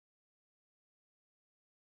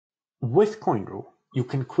With Coinrule, you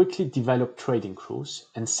can quickly develop trading rules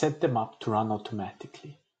and set them up to run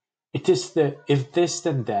automatically. It is the if this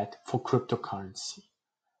then that for cryptocurrency.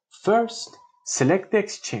 First, select the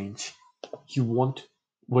exchange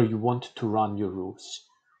where you want to run your rules.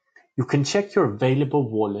 You can check your available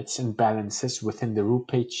wallets and balances within the rule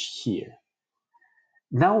page here.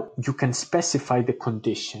 Now you can specify the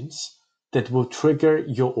conditions that will trigger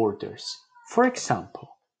your orders. For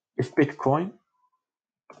example, if Bitcoin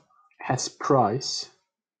has price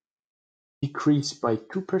decreased by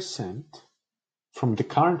 2% from the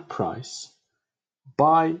current price,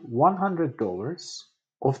 buy $100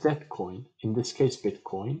 of that coin, in this case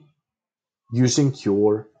Bitcoin, using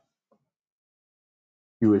your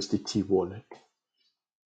USDT wallet.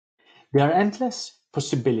 There are endless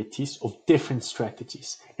possibilities of different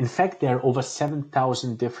strategies. In fact, there are over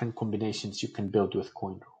 7,000 different combinations you can build with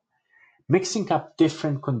Coinrule. Mixing up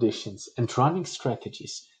different conditions and running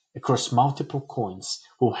strategies across multiple coins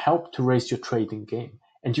will help to raise your trading game,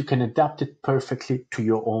 and you can adapt it perfectly to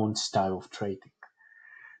your own style of trading.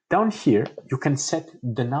 Down here, you can set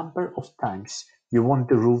the number of times you want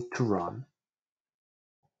the rule to run,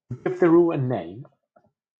 give the rule a name,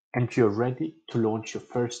 and you're ready to launch your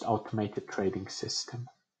first automated trading system.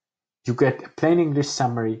 You get a plain English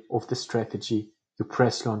summary of the strategy, you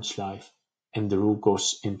press launch live, and the rule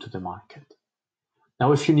goes into the market.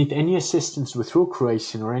 Now, if you need any assistance with rule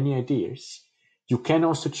creation or any ideas, you can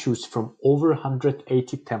also choose from over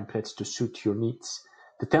 180 templates to suit your needs.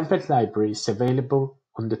 The template library is available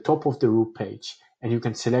on the top of the rule page, and you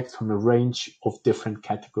can select from a range of different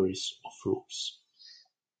categories of rules.